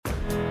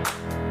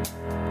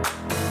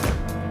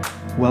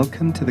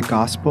Welcome to the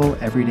Gospel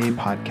Everyday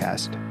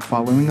Podcast,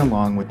 following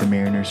along with the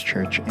Mariners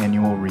Church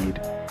annual read.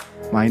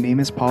 My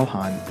name is Paul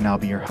Hahn, and I'll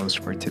be your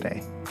host for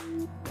today.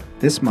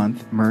 This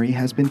month, Murray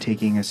has been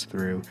taking us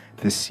through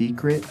The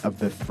Secret of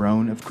the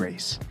Throne of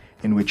Grace,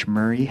 in which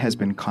Murray has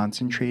been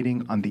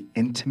concentrating on the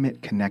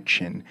intimate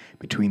connection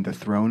between the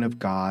throne of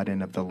God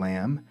and of the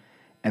Lamb,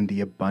 and the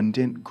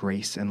abundant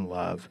grace and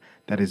love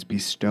that is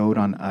bestowed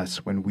on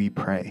us when we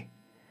pray.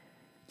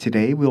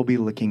 Today we'll be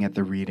looking at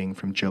the reading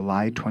from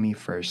July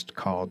 21st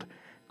called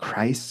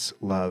Christ's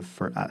Love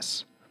for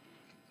Us.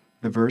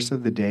 The verse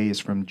of the day is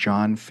from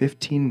John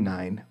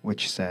 15:9,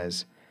 which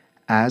says,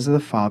 "As the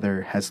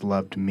Father has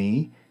loved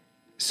me,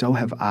 so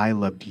have I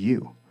loved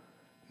you.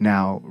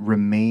 Now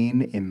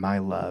remain in my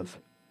love."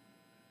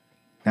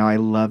 Now I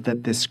love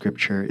that this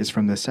scripture is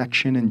from the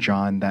section in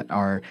John that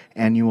our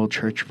annual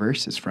church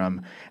verse is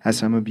from. As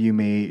some of you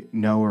may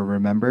know or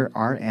remember,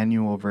 our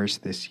annual verse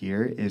this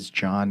year is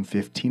John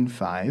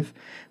 15:5,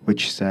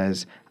 which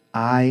says,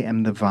 "I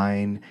am the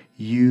vine,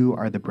 you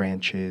are the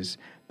branches.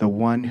 The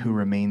one who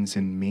remains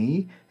in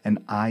me and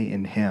I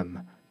in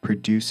him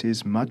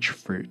produces much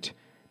fruit,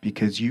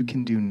 because you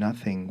can do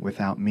nothing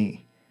without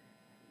me."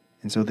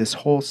 And so this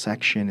whole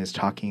section is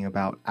talking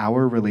about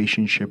our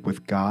relationship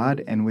with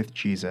God and with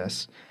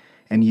Jesus,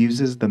 and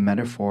uses the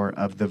metaphor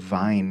of the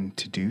vine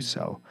to do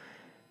so.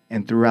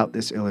 And throughout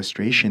this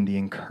illustration, the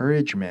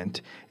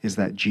encouragement is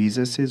that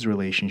Jesus'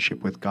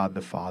 relationship with God the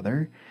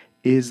Father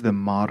is the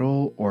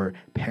model or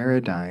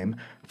paradigm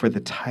for the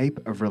type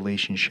of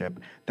relationship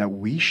that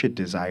we should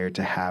desire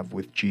to have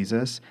with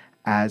Jesus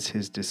as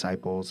his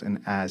disciples and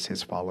as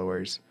his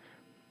followers.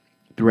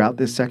 Throughout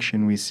this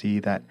section, we see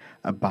that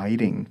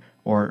abiding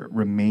or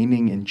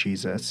remaining in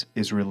Jesus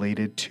is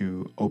related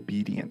to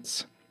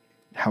obedience.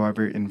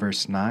 However, in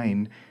verse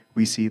 9,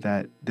 we see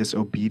that this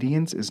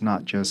obedience is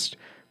not just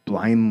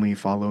blindly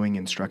following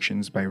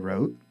instructions by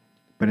rote,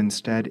 but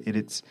instead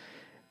it's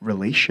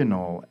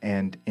relational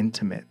and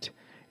intimate.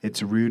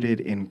 It's rooted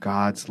in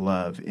God's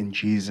love, in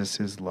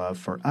Jesus' love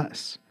for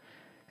us.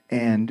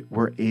 And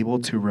we're able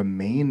to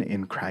remain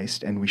in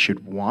Christ, and we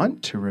should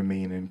want to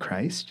remain in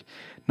Christ,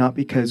 not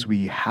because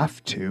we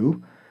have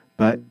to,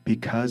 but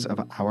because of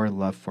our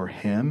love for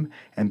him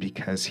and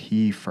because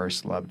he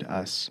first loved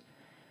us.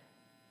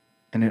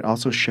 And it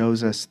also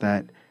shows us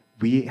that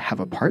we have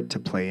a part to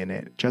play in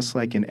it, just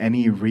like in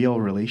any real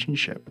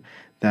relationship,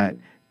 that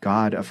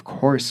God, of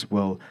course,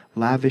 will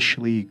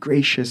lavishly,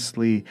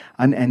 graciously,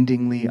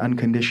 unendingly,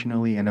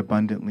 unconditionally, and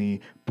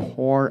abundantly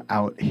pour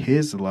out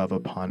his love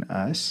upon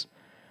us.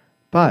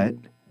 But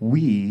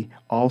we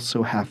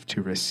also have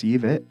to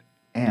receive it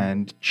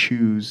and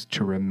choose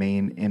to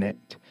remain in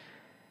it.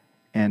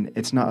 And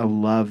it's not a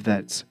love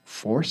that's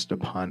forced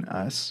upon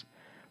us,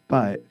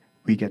 but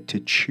we get to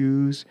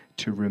choose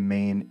to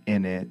remain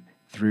in it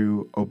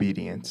through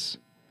obedience.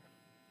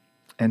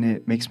 And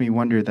it makes me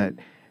wonder that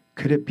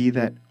could it be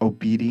that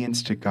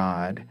obedience to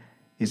God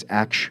is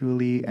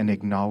actually an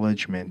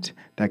acknowledgement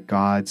that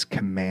God's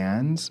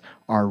commands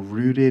are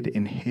rooted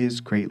in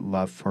his great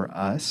love for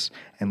us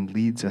and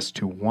leads us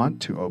to want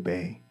to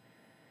obey?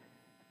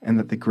 And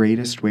that the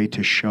greatest way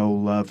to show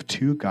love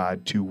to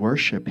God, to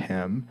worship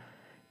him,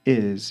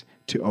 is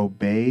to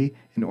obey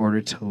in order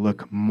to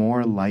look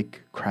more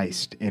like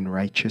Christ in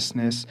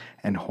righteousness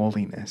and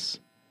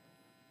holiness.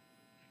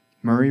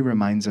 Murray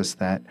reminds us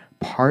that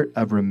part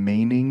of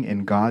remaining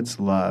in God's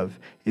love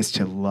is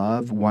to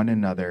love one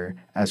another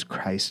as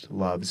Christ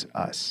loves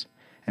us.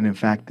 And in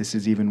fact, this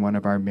is even one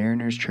of our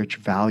Mariners Church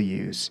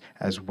values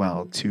as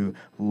well, to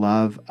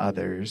love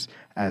others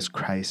as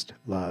Christ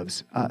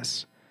loves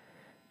us.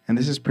 And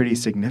this is pretty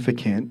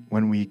significant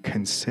when we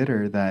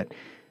consider that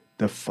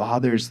the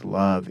Father's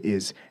love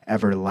is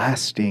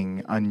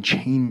everlasting,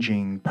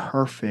 unchanging,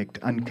 perfect,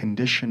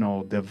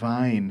 unconditional,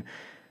 divine.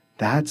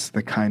 That's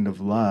the kind of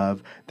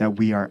love that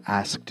we are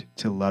asked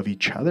to love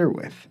each other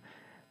with,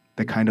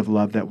 the kind of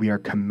love that we are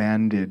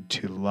commanded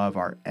to love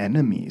our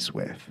enemies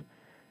with,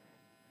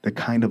 the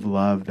kind of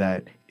love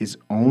that is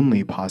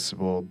only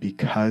possible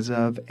because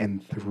of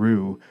and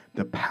through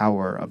the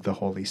power of the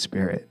Holy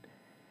Spirit.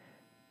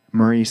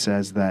 Murray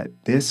says that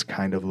this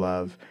kind of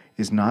love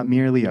is not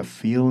merely a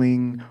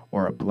feeling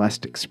or a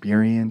blessed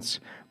experience,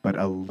 but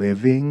a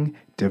living,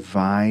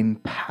 divine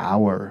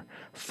power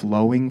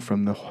flowing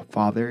from the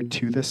Father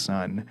to the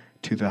Son,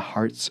 to the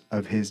hearts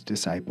of his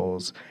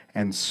disciples,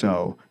 and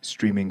so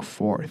streaming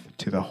forth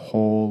to the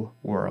whole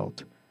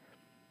world.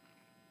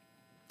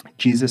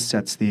 Jesus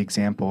sets the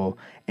example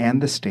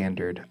and the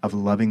standard of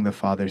loving the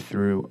Father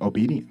through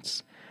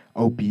obedience.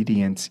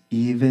 Obedience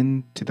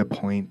even to the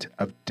point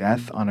of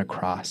death on a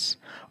cross.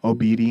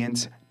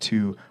 Obedience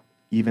to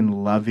even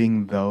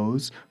loving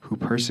those who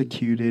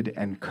persecuted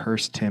and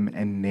cursed him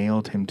and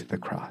nailed him to the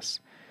cross.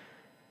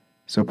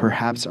 So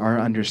perhaps our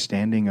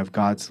understanding of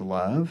God's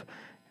love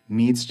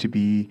needs to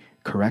be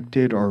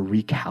corrected or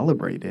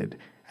recalibrated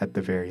at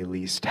the very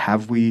least.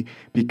 Have we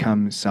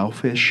become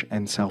selfish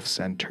and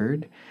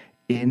self-centered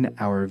in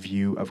our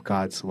view of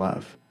God's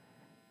love?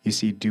 You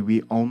see, do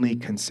we only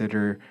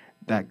consider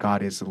that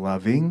God is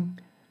loving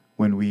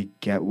when we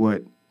get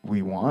what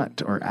we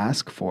want or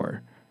ask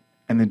for?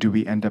 And then do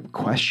we end up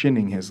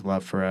questioning his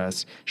love for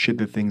us should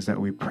the things that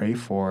we pray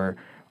for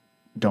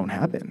don't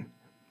happen?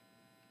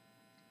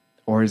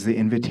 Or is the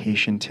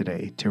invitation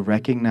today to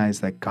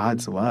recognize that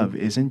God's love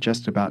isn't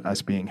just about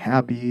us being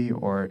happy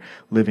or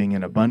living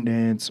in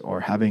abundance or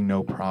having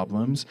no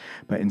problems,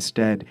 but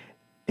instead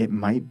it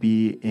might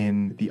be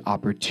in the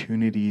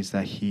opportunities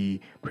that he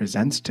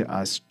presents to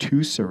us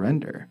to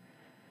surrender,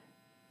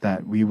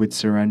 that we would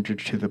surrender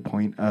to the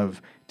point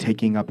of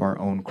taking up our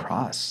own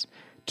cross,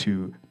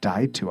 to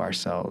die to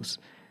ourselves.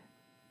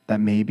 That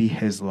maybe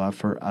his love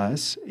for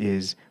us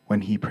is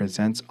when he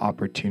presents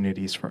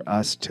opportunities for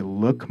us to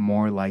look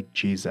more like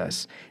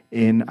Jesus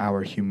in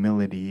our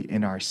humility,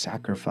 in our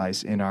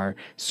sacrifice, in our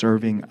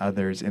serving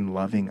others, in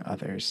loving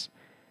others.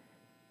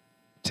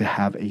 To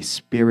have a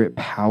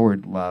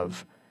spirit-powered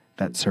love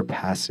that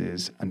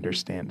surpasses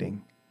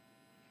understanding.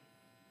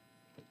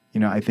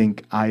 I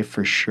think I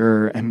for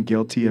sure am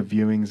guilty of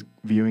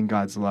viewing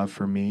God's love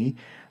for me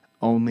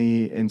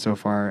only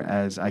insofar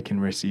as I can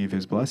receive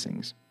his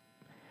blessings.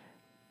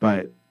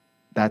 But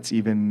that's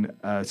even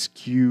a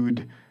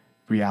skewed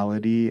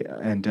reality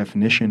and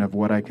definition of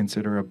what I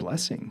consider a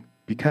blessing.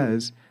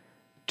 Because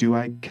do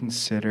I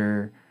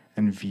consider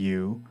and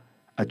view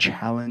a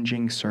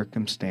challenging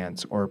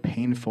circumstance or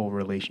painful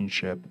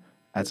relationship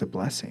as a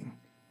blessing?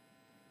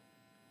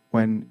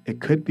 When it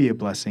could be a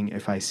blessing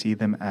if I see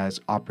them as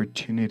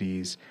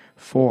opportunities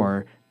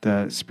for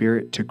the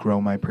Spirit to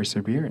grow my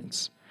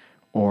perseverance,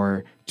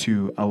 or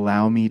to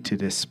allow me to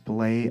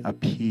display a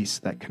peace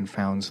that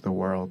confounds the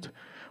world,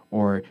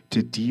 or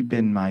to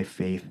deepen my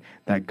faith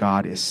that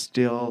God is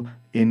still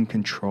in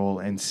control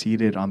and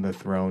seated on the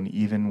throne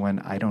even when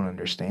I don't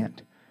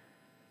understand,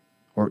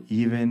 or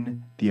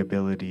even the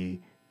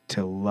ability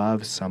to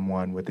love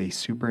someone with a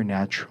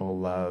supernatural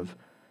love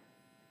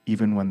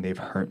even when they've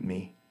hurt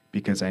me,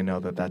 because I know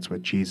that that's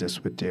what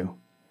Jesus would do.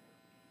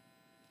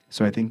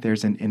 So I think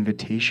there's an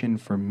invitation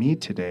for me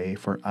today,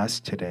 for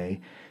us today,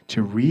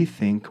 to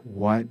rethink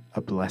what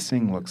a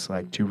blessing looks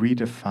like, to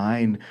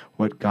redefine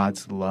what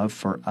God's love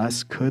for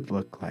us could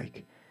look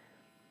like.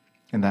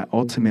 And that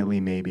ultimately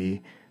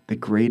maybe the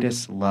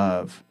greatest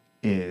love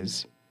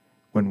is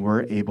when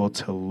we're able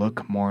to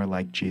look more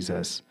like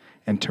Jesus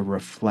and to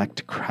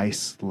reflect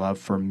Christ's love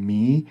for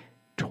me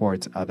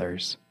towards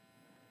others.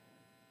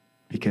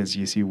 Because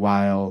you see,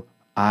 while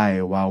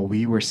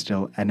we were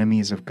still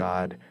enemies of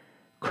God,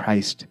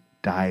 Christ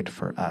died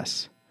for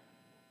us.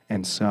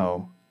 And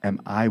so am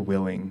I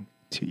willing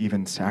to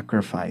even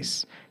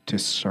sacrifice to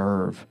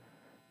serve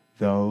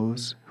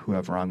those who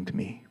have wronged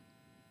me?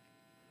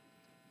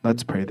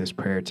 Let's pray this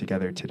prayer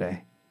together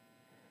today.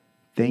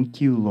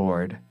 Thank you,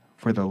 Lord,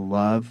 for the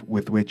love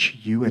with which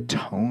you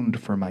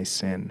atoned for my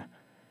sin.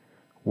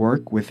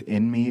 Work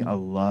within me a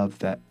love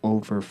that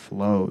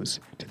overflows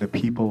to the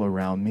people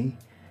around me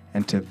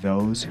and to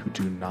those who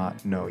do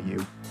not know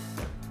you.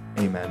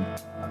 Amen.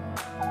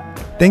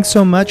 Thanks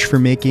so much for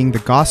making the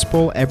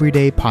Gospel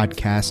Everyday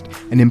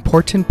podcast an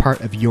important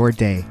part of your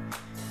day.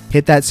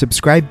 Hit that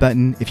subscribe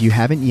button if you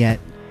haven't yet,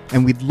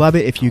 and we'd love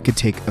it if you could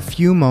take a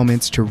few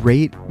moments to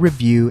rate,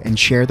 review, and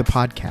share the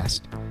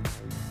podcast.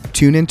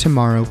 Tune in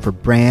tomorrow for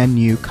brand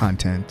new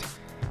content.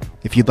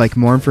 If you'd like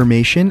more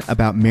information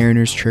about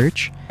Mariners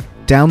Church,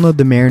 download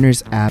the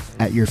Mariners app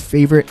at your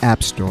favorite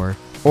app store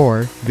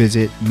or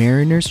visit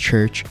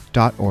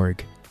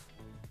marinerschurch.org.